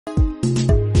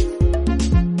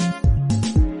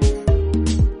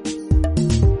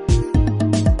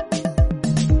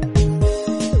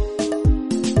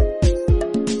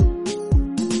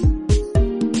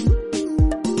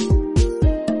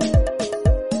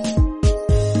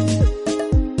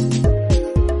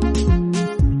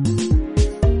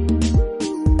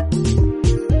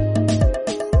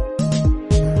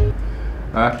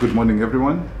Good morning,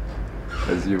 everyone.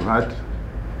 As you heard,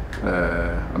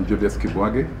 I'm Julius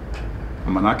Kibwage.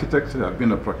 I'm an architect. I've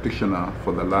been a practitioner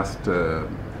for the last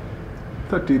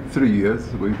 33 years,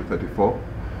 going to 34.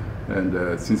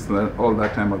 And since all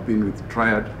that time, I've been with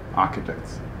Triad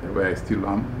Architects, where I still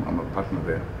am. I'm a partner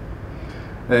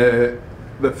there.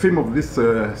 The theme of this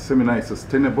seminar is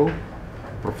sustainable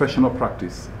professional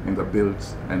practice in the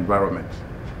built environment.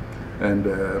 And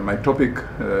my topic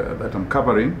that I'm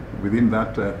covering within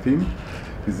that theme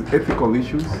is ethical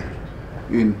issues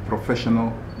in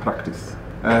professional practice.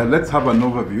 Let's have an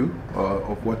overview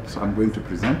of what I'm going to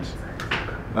present.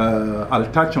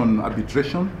 I'll touch on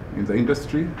arbitration in the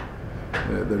industry,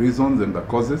 the reasons and the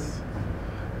causes.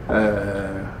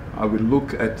 I will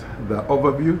look at the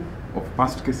overview of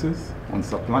past cases on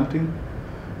supplanting,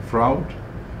 fraud,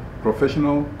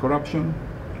 professional corruption,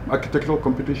 architectural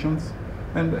competitions,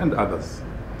 and others.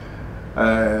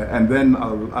 And then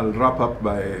I'll wrap up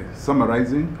by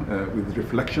summarizing with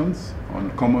reflections on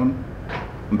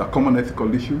the common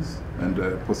ethical issues and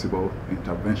possible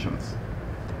interventions.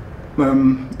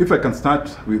 If I can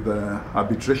start with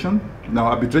arbitration. Now,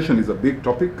 arbitration is a big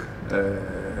topic.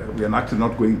 We are actually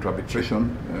not going to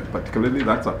arbitration particularly.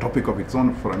 That's a topic of its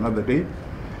own for another day.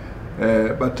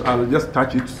 But I'll just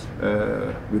touch it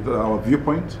with our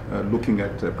viewpoint, looking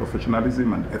at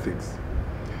professionalism and ethics.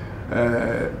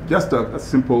 Just a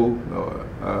simple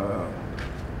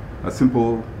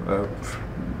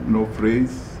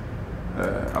phrase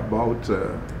about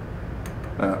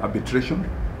arbitration.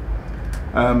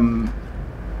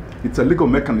 It's a legal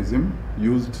mechanism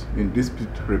used in dispute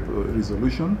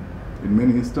resolution. In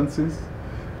many instances,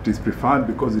 it is preferred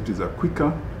because it is a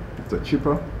quicker, it's a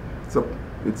cheaper,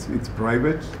 it's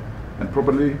private, and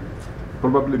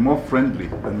probably more friendly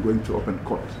than going to open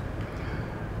court.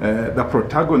 The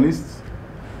protagonists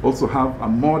also have a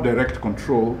more direct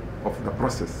control of the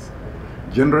process.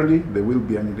 Generally, there will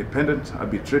be an independent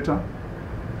arbitrator,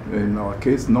 in our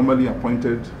case, normally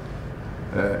appointed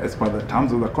as per the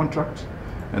terms of the contract,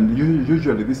 and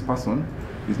usually this person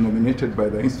is nominated by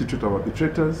the Institute of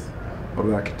Arbitrators or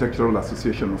the Architectural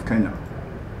Association of Kenya.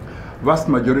 Vast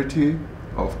majority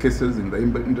of cases in the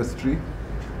industry,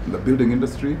 in the building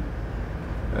industry,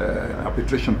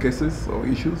 arbitration cases or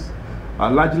issues, are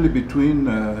largely between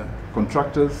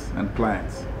contractors and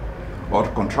clients, or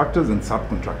contractors and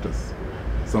subcontractors.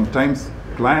 Sometimes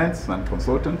clients and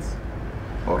consultants,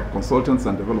 or consultants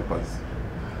and developers.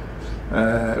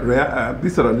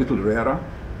 These are a little rarer,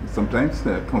 sometimes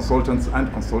consultants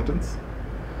and consultants.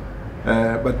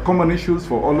 But common issues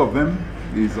for all of them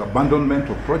is abandonment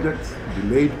of projects,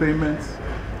 delayed payments,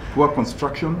 poor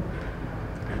construction,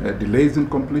 delays in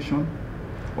completion,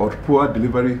 or poor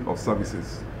delivery of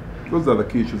services. Those are the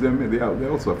key issues. There are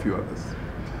also a few others.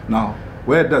 Now,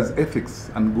 where does ethics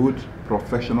and good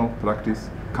professional practice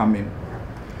come in?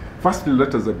 Firstly,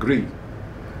 let us agree,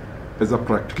 as a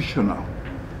practitioner,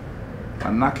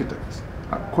 an architect,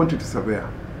 a quantity surveyor,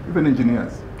 even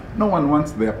engineers, no one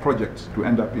wants their project to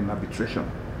end up in arbitration.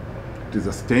 It is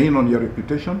a stain on your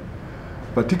reputation,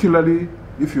 particularly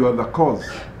if you are the cause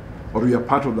or you are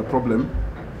part of the problem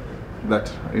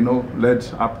that led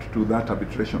up to that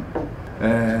arbitration.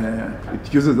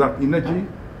 It uses up energy,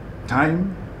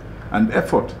 time, and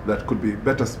effort that could be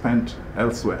better spent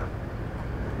elsewhere.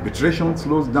 Arbitration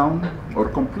slows down or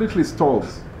completely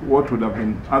stalls what would have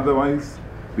been otherwise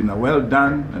been a well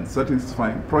done and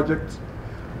satisfying project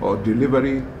or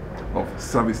delivery of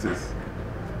services.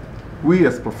 We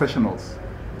as professionals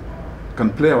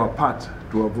can play our part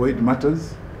to avoid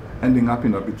matters ending up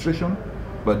in arbitration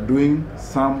by doing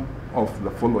some of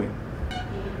the following.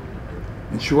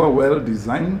 Ensure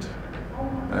well-designed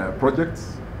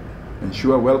projects,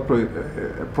 ensure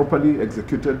properly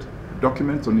executed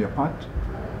documents on your part,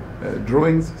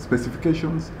 drawings,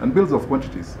 specifications, and bills of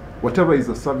quantities, whatever is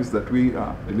the service that we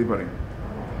are delivering.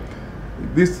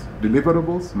 These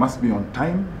deliverables must be on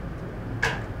time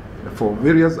for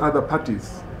various other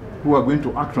parties who are going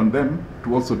to act on them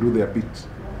to also do their bit.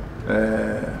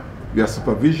 Your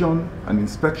supervision and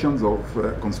inspections of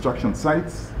construction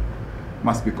sites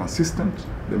must be consistent,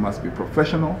 they must be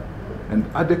professional and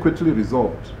adequately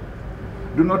resolved.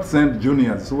 Do not send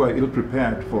juniors who are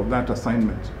ill-prepared for that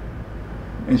assignment.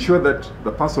 Ensure that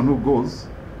the person who goes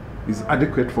is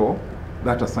adequate for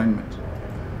that assignment.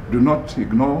 Do not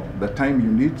ignore the time you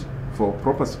need for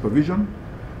proper supervision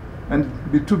and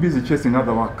be too busy chasing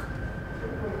other work.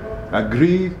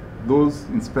 Agree those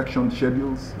inspection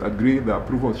schedules, agree the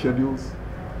approval schedules,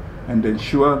 and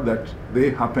ensure that they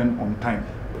happen on time.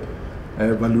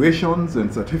 Evaluations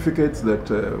and certificates that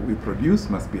we produce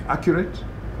must be accurate,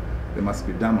 they must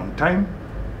be done on time.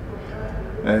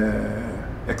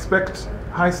 Expect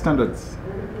high standards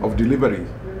of delivery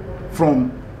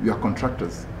from your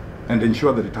contractors and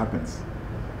ensure that it happens.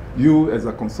 You, as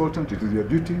a consultant, it is your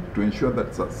duty to ensure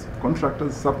that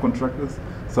contractors, subcontractors,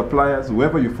 suppliers,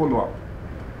 whoever you follow up,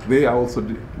 they are also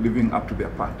living up to their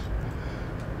part.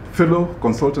 Fellow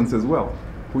consultants as well,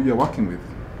 who you're working with,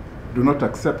 do not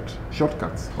accept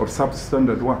shortcuts or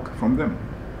substandard work from them.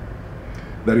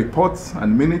 The reports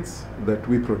and minutes that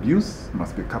we produce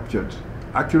must be captured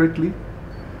accurately.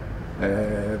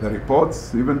 The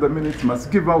reports, even the minutes,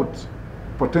 must give out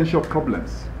potential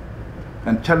problems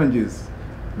and challenges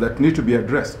that need to be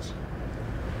addressed.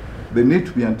 They need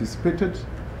to be anticipated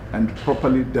and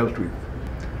properly dealt with.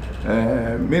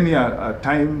 Many a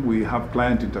time we have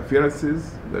client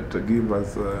interferences that give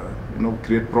us,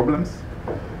 create problems.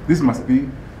 This must be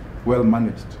well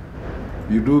managed.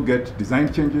 You do get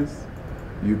design changes,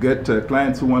 you get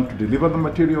clients who want to deliver the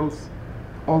materials.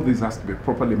 All this has to be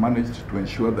properly managed to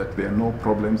ensure that there are no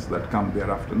problems that come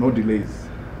thereafter, no delays.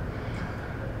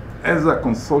 As a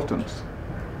consultant,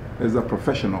 as a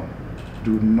professional,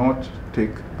 do not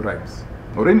take bribes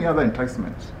or any other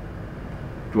enticement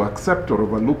to accept or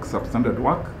overlook substandard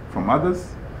work from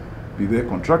others, be they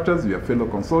contractors, your fellow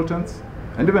consultants,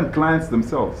 and even clients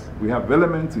themselves. We have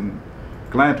elements in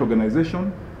client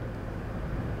organization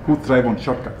who thrive on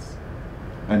shortcuts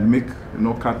and make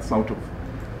cuts out of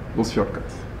those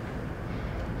shortcuts.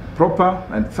 Proper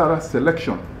and thorough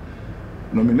selection,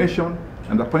 nomination,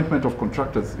 and appointment of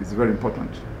contractors is very important.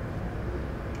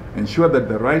 Ensure that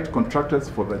the right contractors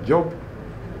for the job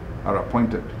are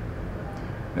appointed.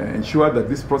 Ensure that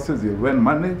this process is well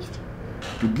managed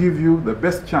to give you the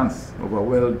best chance of a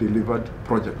well-delivered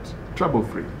project,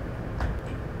 trouble-free.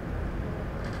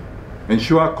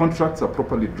 Ensure contracts are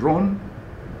properly drawn,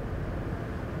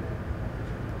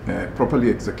 properly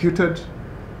executed,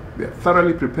 they are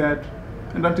thoroughly prepared,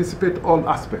 and anticipate all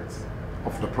aspects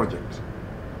of the project.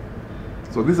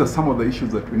 So these are some of the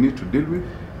issues that we need to deal with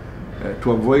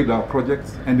to avoid our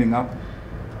projects ending up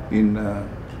in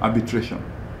arbitration.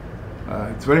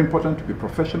 It's very important to be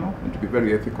professional and to be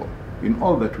very ethical in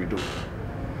all that we do.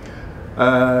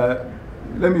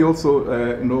 Let me also,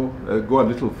 go a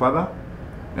little further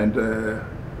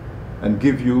and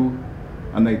give you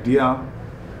an idea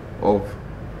of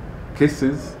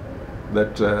cases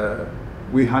that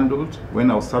we handled when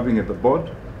I was serving at the board.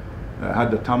 I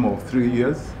had a term of 3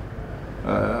 years,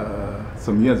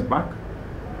 some years back.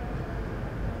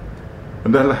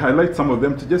 And I'll highlight some of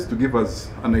them just to give us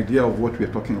an idea of what we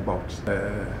are talking about.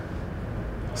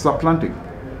 Supplanting.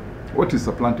 What is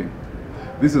supplanting?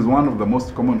 This is one of the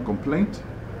most common complaints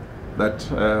that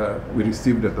we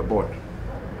received at the board.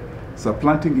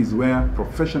 Supplanting is where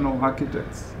professionals,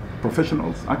 architects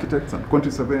and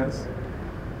quantity surveyors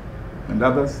and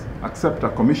others accept a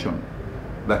commission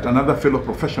that another fellow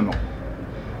professional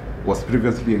was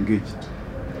previously engaged.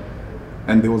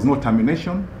 And there was no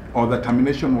termination, or the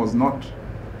termination was not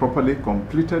properly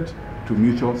completed to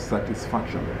mutual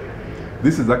satisfaction.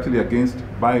 This is actually against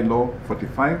Bylaw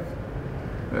 45,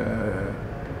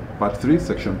 Part 3,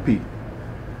 Section P.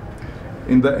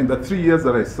 In the 3 years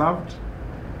that I served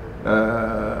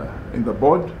in the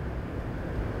board,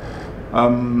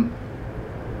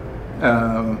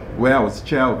 where I was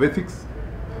chair of ethics,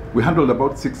 we handled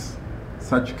about 6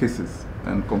 such cases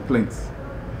and complaints,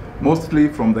 mostly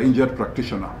from the injured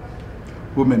practitioner,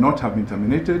 who may not have been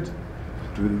terminated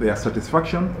to their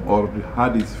satisfaction or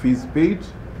had his fees paid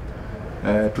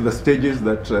to the stages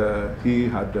that he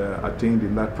had attained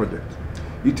in that project.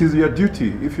 It is your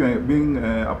duty, if you are being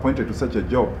appointed to such a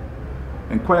job,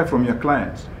 inquire from your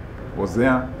client, was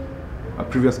there a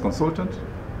previous consultant?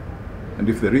 And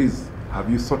if there is, have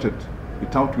you sorted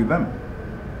it out with them?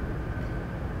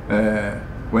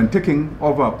 When taking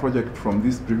over a project from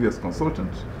this previous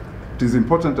consultant, it is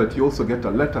important that you also get a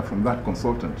letter from that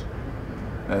consultant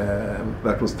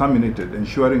that was terminated,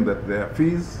 ensuring that their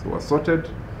fees were sorted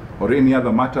or any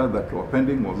other matter that were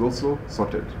pending was also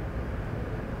sorted.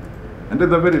 And at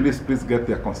the very least, please get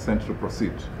their consent to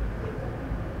proceed.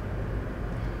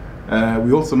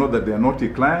 We also know that there are naughty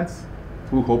clients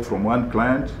who hop from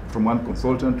one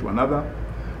consultant to another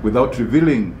without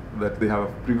revealing that they have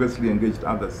previously engaged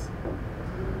others.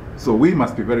 So we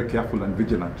must be very careful and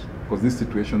vigilant, because these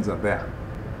situations are there.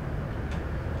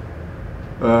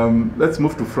 Let's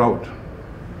move to fraud.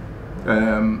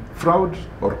 Fraud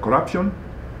or corruption,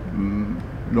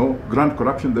 grand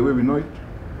corruption, the way we know it,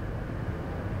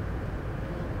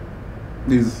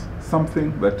 is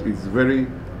something that is very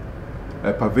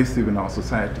pervasive in our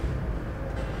society.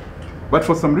 But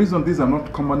for some reason, these are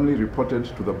not commonly reported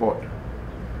to the board.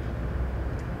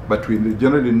 But we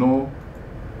generally know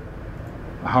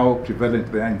how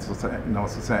prevalent they are in our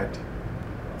society.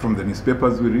 From the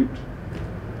newspapers we read,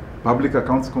 Public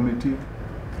Accounts Committee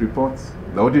reports,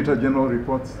 the Auditor General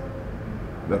reports,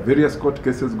 the various court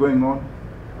cases going on,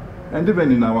 and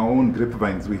even in our own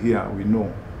grapevines we hear, we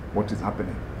know what is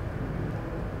happening.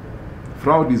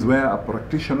 Fraud is where a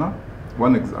practitioner,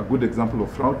 a good example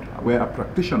of fraud, where a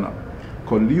practitioner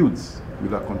colludes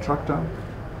with a contractor,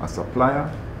 a supplier,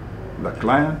 the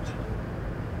client,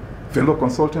 fellow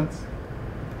consultants,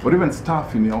 or even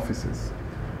staff in the offices,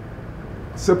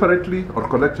 separately or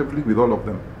collectively with all of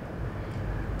them,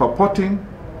 purporting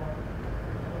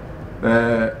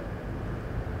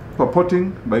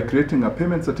by creating a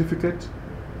payment certificate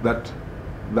that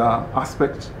the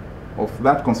aspect of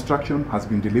that construction has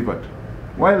been delivered,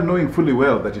 while knowing fully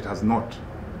well that it has not.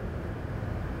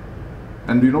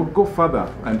 And go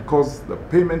further and cause the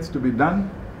payments to be done,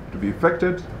 to be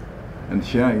effected, and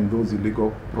share in those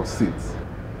illegal proceeds.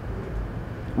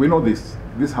 We know this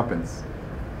happens,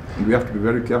 and we have to be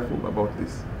very careful about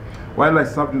this. While I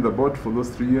served in the board for those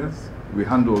 3 years, we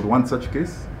handled one such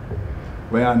case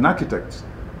where an architect,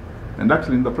 and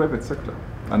actually in the private sector,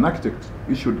 an architect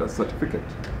issued a certificate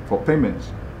for payment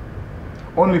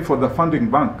only for the funding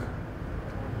bank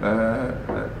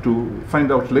to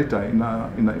find out later in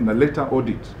a later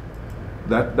audit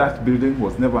that that building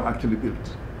was never actually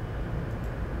built.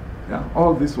 Yeah,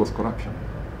 all this was corruption.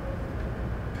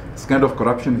 This kind of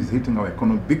corruption is hitting our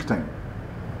economy big time.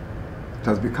 It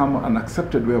has become an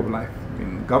accepted way of life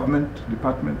in government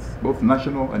departments, both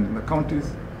national and in the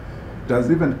counties. It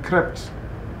has even crept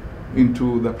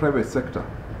into the private sector.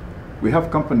 We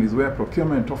have companies where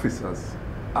procurement officers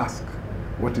ask,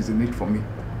 what is in it for me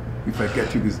if I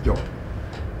get you this job?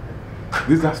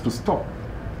 This has to stop,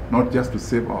 not just to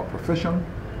save our profession,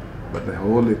 but the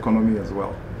whole economy as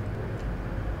well.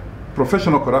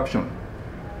 Professional corruption.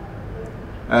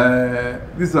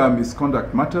 These are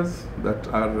misconduct matters that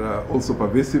are also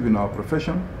pervasive in our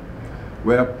profession,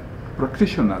 where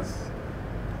practitioners,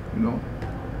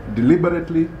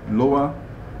 deliberately lower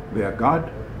their guard,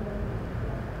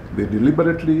 they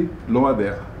deliberately lower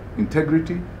their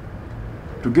integrity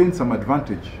to gain some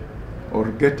advantage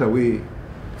or get away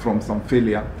from some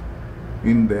failure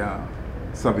in their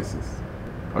services.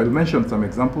 I'll mention some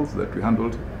examples that we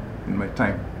handled in my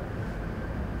time.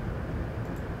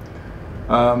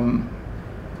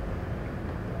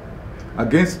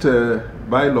 Against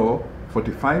bylaw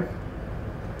 45,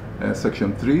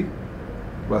 section 3,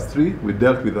 verse 3, we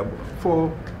dealt with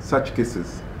 4 such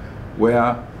cases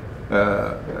where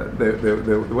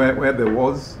there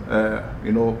was,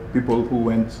 people who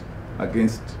went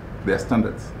against their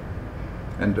standards,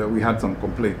 and we had some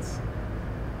complaints.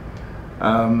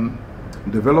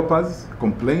 Developers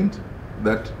complained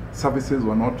that services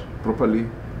were not properly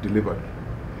delivered.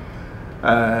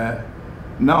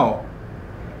 Now,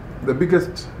 the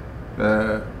biggest,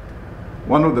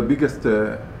 one of the biggest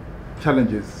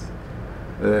challenges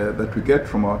that we get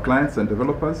from our clients and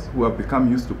developers who have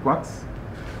become used to BORAQS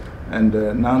and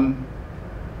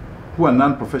who are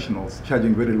non-professionals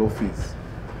charging very low fees.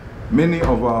 Many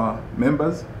of our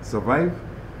members survive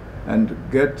and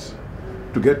get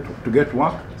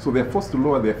work, so they're forced to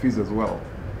lower their fees as well.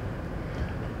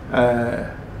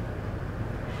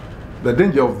 The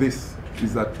danger of this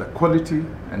is that the quality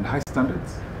and high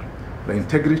standards, the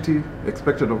integrity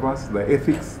expected of us, the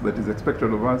ethics that is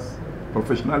expected of us,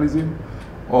 professionalism,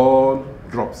 all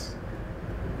drops.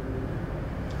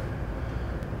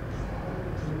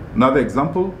 Another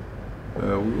example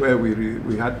where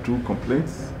we had 2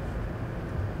 complaints.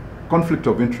 Conflict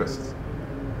of interest.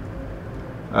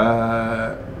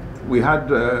 We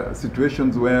had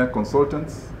situations where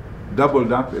consultants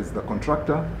doubled up as the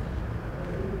contractor,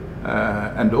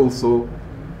 and also,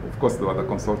 of course, there were the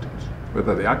consultant,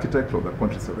 whether the architect or the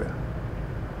quantity surveyor,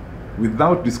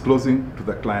 without disclosing to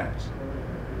the client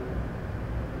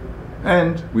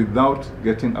and without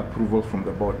getting approval from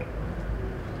the board.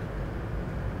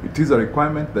 It is a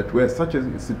requirement that where such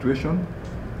a situation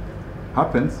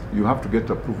happens, you have to get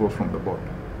approval from the board.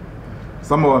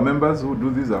 Some of our members who do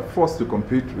this are forced to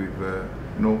compete with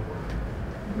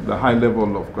the high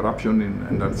level of corruption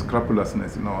and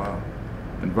unscrupulousness in our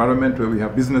environment, where we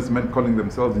have businessmen calling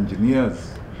themselves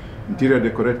engineers, interior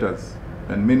decorators,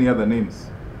 and many other names.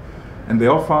 And they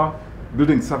offer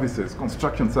building services,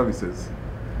 construction services,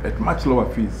 at much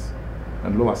lower fees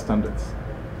and lower standards.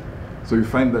 So you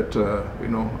find that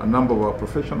a number of our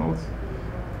professionals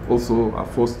also are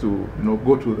forced to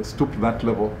go to stoop that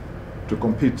level to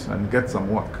compete and get some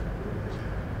work.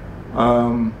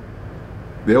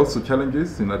 There are also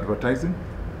challenges in advertising.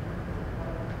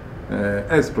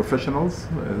 as professionals,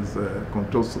 as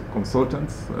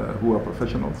consultants who are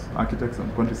professionals, architects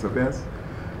and quantity surveyors,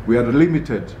 we are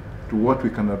limited to what we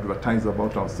can advertise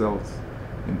about ourselves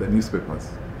in the newspapers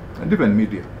and even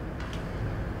media.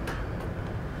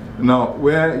 Now,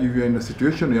 where if you're in a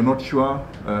situation you're not sure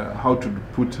how to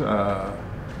put an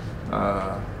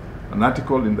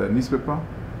article in the newspaper,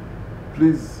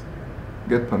 please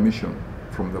get permission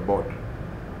from the board.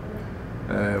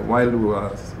 While we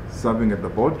were serving at the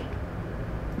board,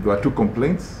 there were 2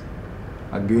 complaints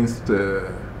against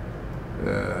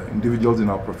individuals in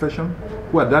our profession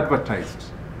who had advertised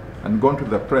and gone to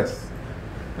the press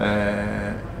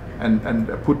and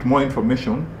put more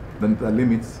information than the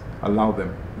limits allow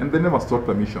them. And they never sought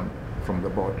permission from the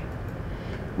board.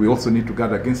 We also need to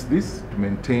guard against this to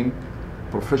maintain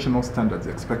professional standards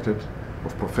expected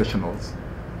of professionals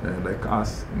like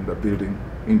us in the building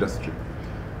industry.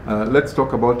 Let's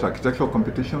talk about architectural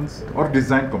competitions or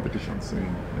design competitions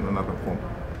in another form.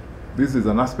 This is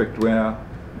an aspect where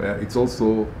it's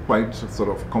also quite sort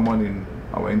of common in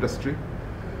our industry,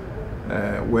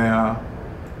 where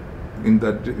in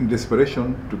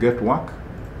desperation to get work,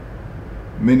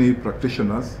 many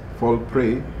practitioners fall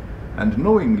prey and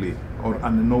knowingly or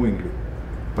unknowingly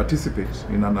participate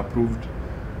in unapproved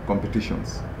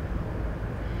competitions.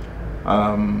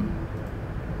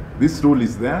 This rule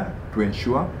is there to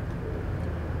ensure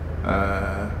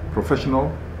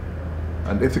professional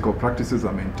and ethical practices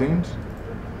are maintained,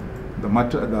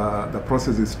 the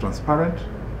process is transparent,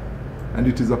 and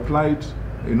it is applied,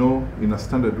 in a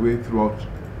standard way throughout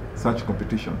such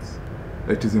competitions.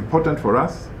 It is important for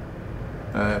us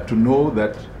to know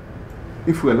that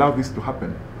if we allow this to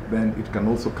happen, then it can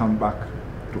also come back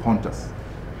to haunt us.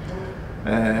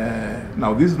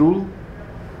 Now, this rule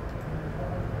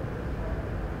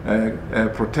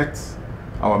protects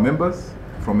our members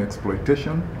from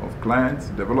exploitation of clients,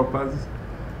 developers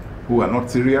who are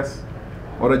not serious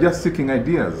or are just seeking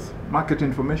ideas, market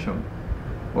information,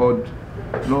 or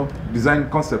design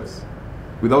concepts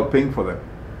without paying for them.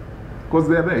 Because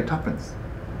they are there, it happens.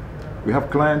 We have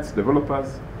clients,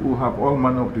 developers who have all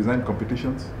manner of design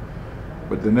competitions,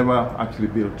 but they never actually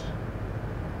built.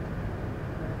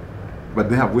 But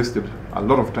they have wasted a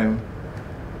lot of time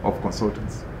of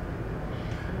consultants.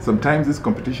 Sometimes these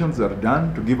competitions are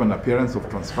done to give an appearance of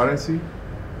transparency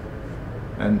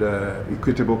and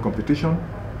equitable competition,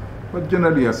 but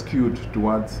generally are skewed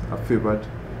towards a favored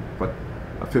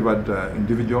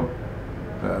individual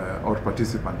or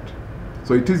participant.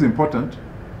 So it is important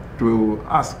to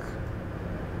ask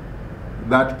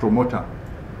that promoter,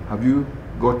 have you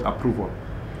got approval?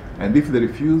 And if they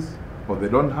refuse or they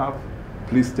don't have,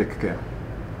 please take care.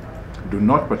 Do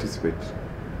not participate.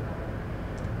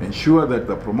 Ensure that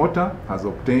the promoter has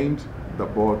obtained the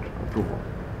board approval.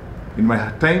 In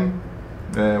my time,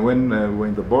 when we were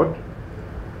in the board,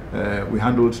 we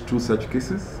handled 2 such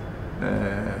cases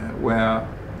where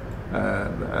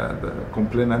the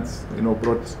complainants,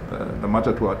 brought the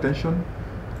matter to our attention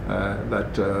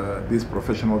that these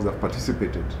professionals have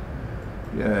participated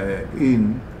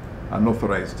in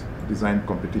unauthorized design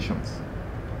competitions.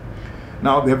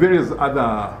 Now, there are various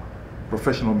other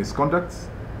professional misconducts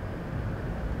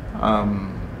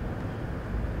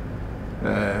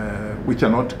which are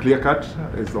not clear-cut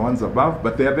as the ones above,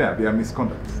 but they are there, they are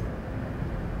misconducts.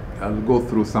 I'll go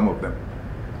through some of them.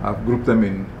 I've grouped them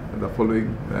in the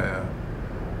following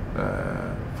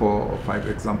 4 or 5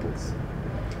 examples.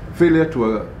 Failure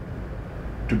to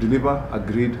deliver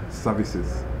agreed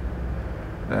services.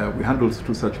 We handled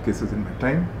 2 such cases in my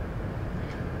time.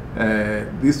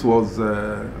 This was,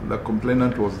 the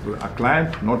complainant was a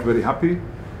client, not very happy.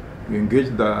 We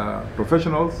engaged the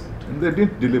professionals and they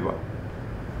didn't deliver.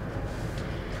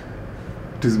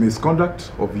 It is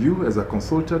misconduct of you as a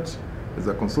consultant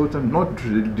not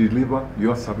to deliver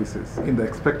your services in the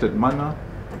expected manner,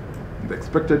 in the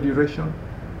expected duration,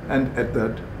 and at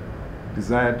the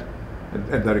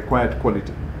required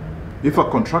quality. If a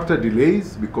contractor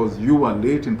delays because you are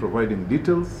late in providing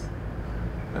details,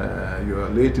 you are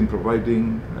late in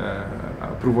providing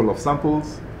approval of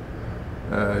samples,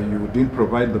 you didn't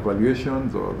provide the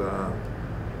valuations or the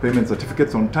payment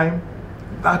certificates on time,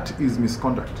 that is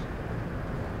misconduct.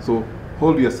 So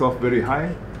hold yourself very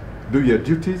high, do your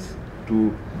duties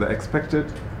to the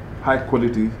expected high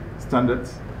quality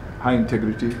standards, high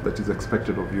integrity that is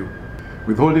expected of you.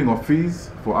 Withholding of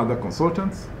fees for other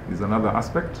consultants is another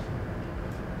aspect.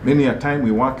 Many a time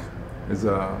we work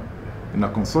in a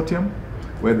consortium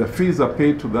where the fees are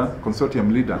paid to the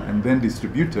consortium leader and then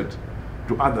distributed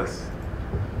to others,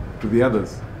 to the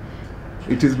others.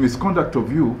 It is misconduct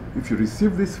of you if you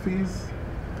receive these fees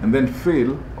and then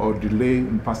fail or delay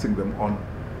in passing them on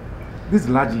This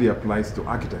largely applies to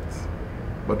architects,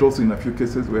 but also in a few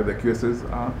cases where the QSs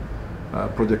are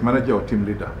project manager or team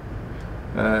leader.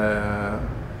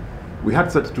 We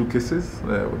had such 2 cases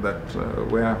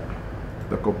where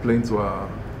the complaints were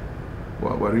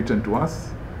written to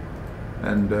us,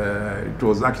 and it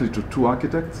was actually to 2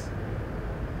 architects,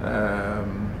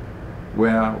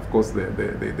 where of course they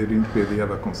didn't pay the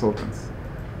other consultants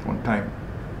on time.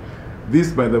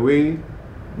 This, by the way,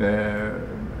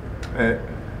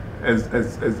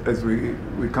 as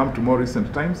we come to more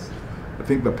recent times, I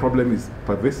think the problem is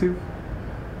pervasive,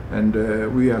 and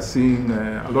we are seeing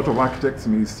a lot of architects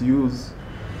misuse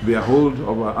their hold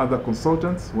over other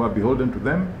consultants who are beholden to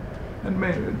them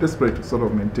and desperate to sort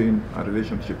of maintain a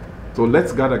relationship. So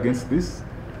let's guard against this.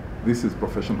 This is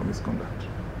professional misconduct.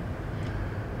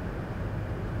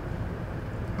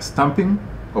 Stamping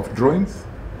of drawings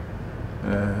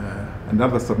and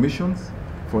other submissions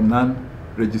for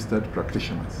non-registered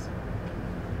practitioners.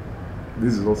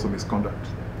 This is also misconduct.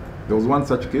 There was one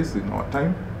such case in our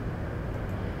time,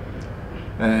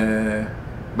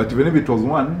 but even if it was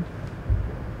one,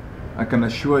 I can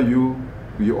assure you,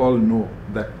 we all know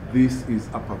that this is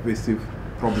a pervasive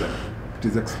problem. It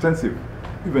is extensive,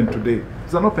 even today.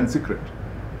 It's an open secret.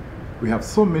 We have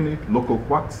so many local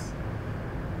quacks,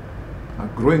 a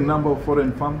growing number of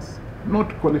foreign firms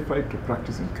not qualified to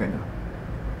practice in Kenya,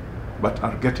 but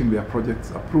are getting their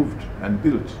projects approved and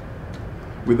built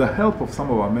with the help of some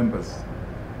of our members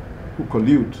who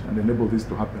collude and enable this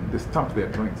to happen. They stamp their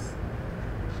drawings.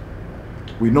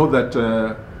 We know that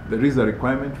there is a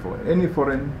requirement for any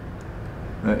foreign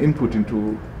input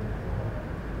into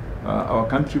our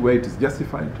country where it is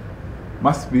justified,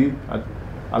 must be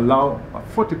allow a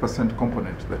 40%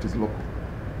 component that is local.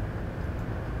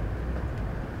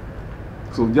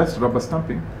 So just rubber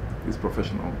stamping is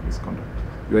professional misconduct.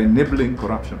 You are enabling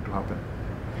corruption to happen.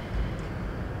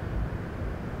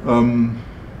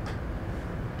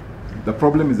 The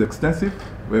problem is extensive,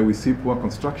 where we see poor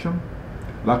construction,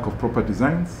 lack of proper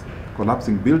designs,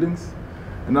 collapsing buildings,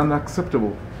 and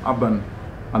unacceptable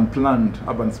unplanned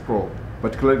urban sprawl,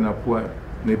 particularly in our poor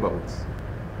neighborhoods.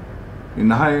 In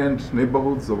high-end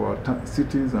neighborhoods of our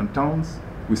cities and towns,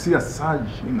 we see a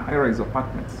surge in high-rise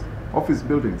apartments, office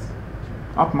buildings,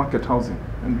 upmarket housing,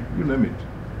 and you name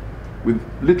it, with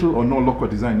little or no local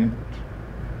design input.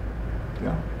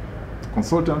 Yeah,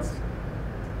 consultants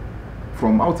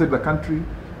from outside the country,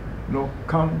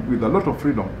 come with a lot of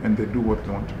freedom, and they do what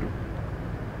they want to do.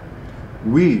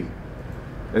 We,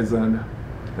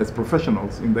 as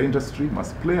professionals in the industry,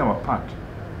 must play our part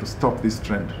to stop this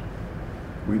trend.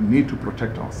 We need to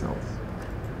protect ourselves.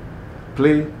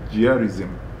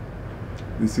 Plagiarism.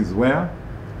 This is where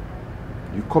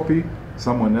you copy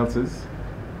someone else's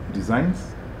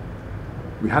designs.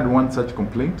 We had one such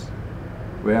complaint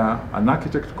where an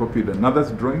architect copied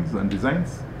another's drawings and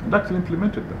designs and actually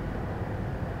implemented them.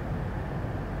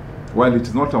 While it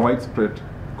is not a widespread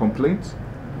complaint,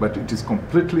 but it is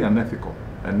completely unethical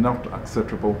and not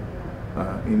acceptable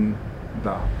in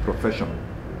the profession.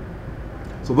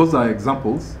 So those are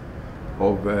examples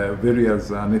of various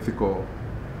unethical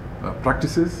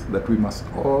practices that we must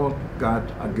all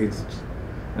guard against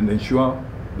and ensure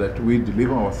that we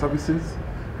deliver our services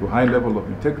to a high level of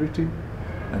integrity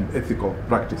and ethical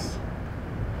practice.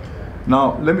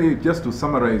 Now, let me just to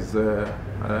summarize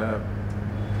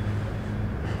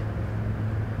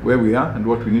where we are and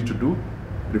what we need to do,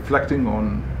 reflecting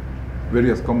on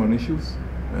various common issues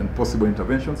and possible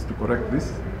interventions to correct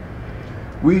this.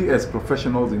 We as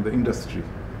professionals in the industry,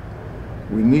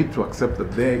 we need to accept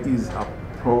that there is a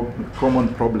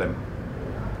common problem.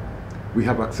 We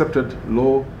have accepted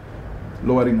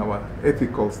lowering our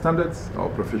ethical standards, our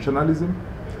professionalism,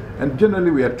 and generally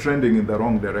we are trending in the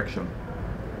wrong direction.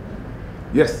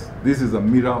 Yes, this is a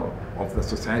mirror of the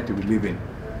society we live in.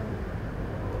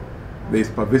 There is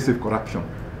pervasive corruption.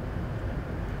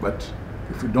 But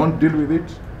if we don't deal with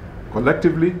it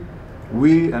collectively,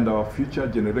 we and our future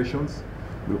generations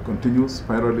will continue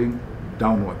spiraling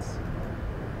downwards.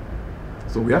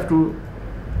 So we have to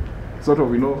sort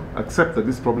of, accept that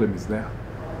this problem is there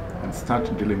and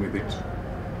start dealing with it.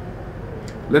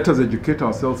 Let us educate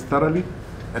ourselves thoroughly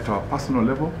at our personal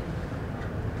level,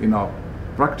 in our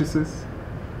practices,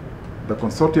 the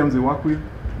consortiums we work with,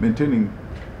 maintaining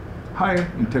high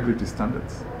integrity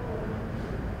standards,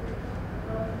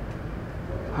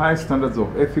 high standards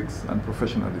of ethics and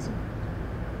professionalism.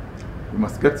 We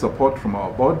must get support from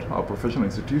our board, our professional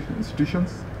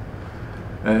institutions,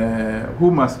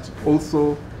 who must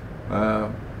also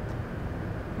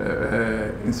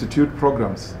institute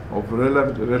programs of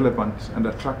relevant and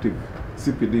attractive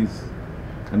CPDs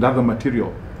and other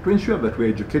material to ensure that we're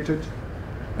educated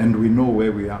and we know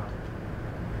where we are.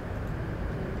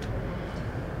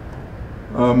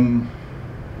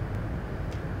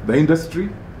 The industry,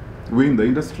 we in the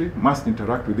industry must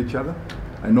interact with each other.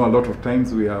 I know a lot of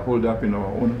times we are holed up in our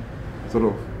own sort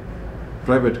of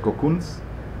private cocoons,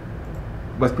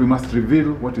 but we must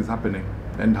reveal what is happening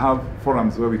and have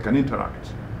forums where we can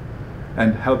interact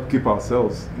and help keep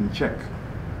ourselves in check.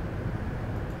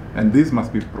 And these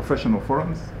must be professional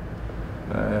forums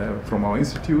from our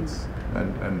institutes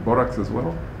and BORAQS as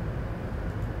well.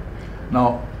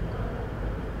 Now,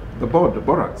 the board, the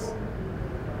BORAQS,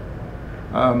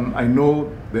 I know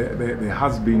there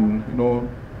has been,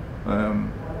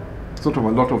 sort of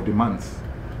a lot of demands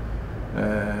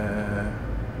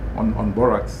on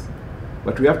BORAQS,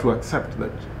 but we have to accept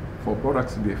that for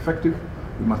BORAQS to be effective,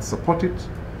 we must support it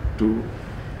to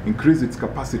increase its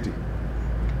capacity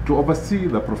to oversee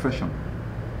the profession.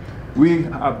 We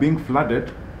are being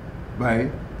flooded by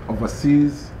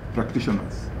overseas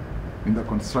practitioners in the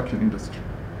construction industry.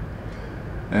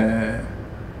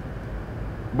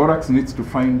 BORAQS needs to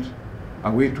find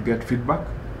a way to get feedback,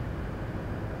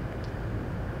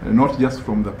 not just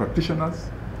from the practitioners,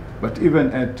 but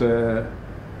even at the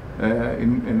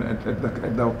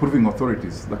approving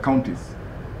authorities, the counties.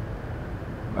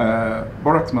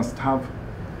 BORAQS must have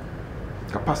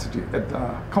capacity at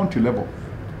the county level,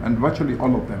 and virtually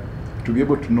all of them, to be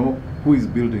able to know who is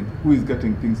building, who is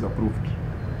getting things approved,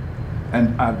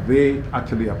 and are they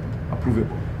actually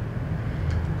approvable.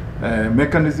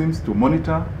 Mechanisms to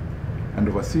monitor and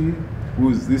oversee who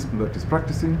is this that is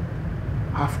practicing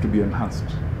have to be enhanced.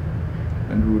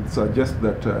 And we would suggest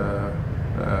that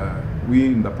we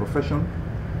in the profession,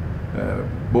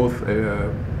 both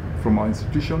from our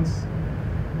institutions,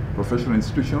 professional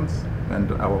institutions,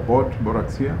 and our board,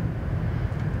 BORAQS here,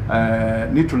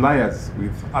 need to liaise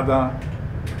with other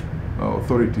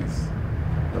authorities,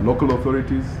 the local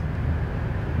authorities,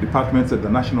 departments at the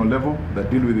national level that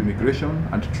deal with immigration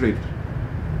and trade,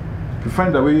 to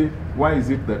find a way, why is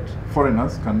it that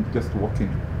foreigners can just walk in?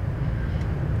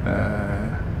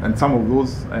 And some of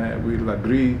those we'll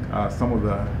agree are some of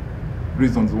the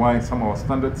reasons why some of our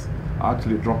standards are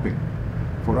actually dropping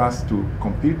for us to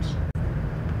compete,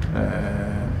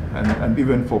 and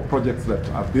even for projects that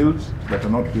are built that are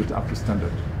not built up to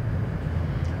standard.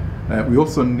 We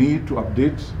also need to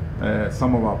update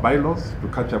some of our bylaws to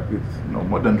catch up with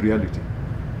modern reality.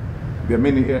 There are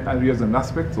many areas and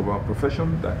aspects of our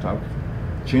profession that have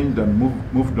changed and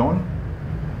moved on,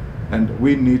 and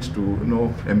we need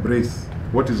to embrace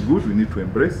what is good. We need to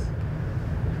embrace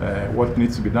what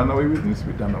needs to be done away with, needs to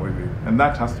be done away with, and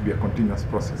that has to be a continuous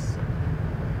process.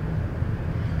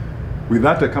 With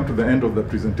that, I come to the end of the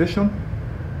presentation.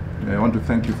 I want to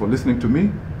thank you for listening to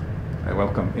me. I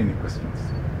welcome any questions.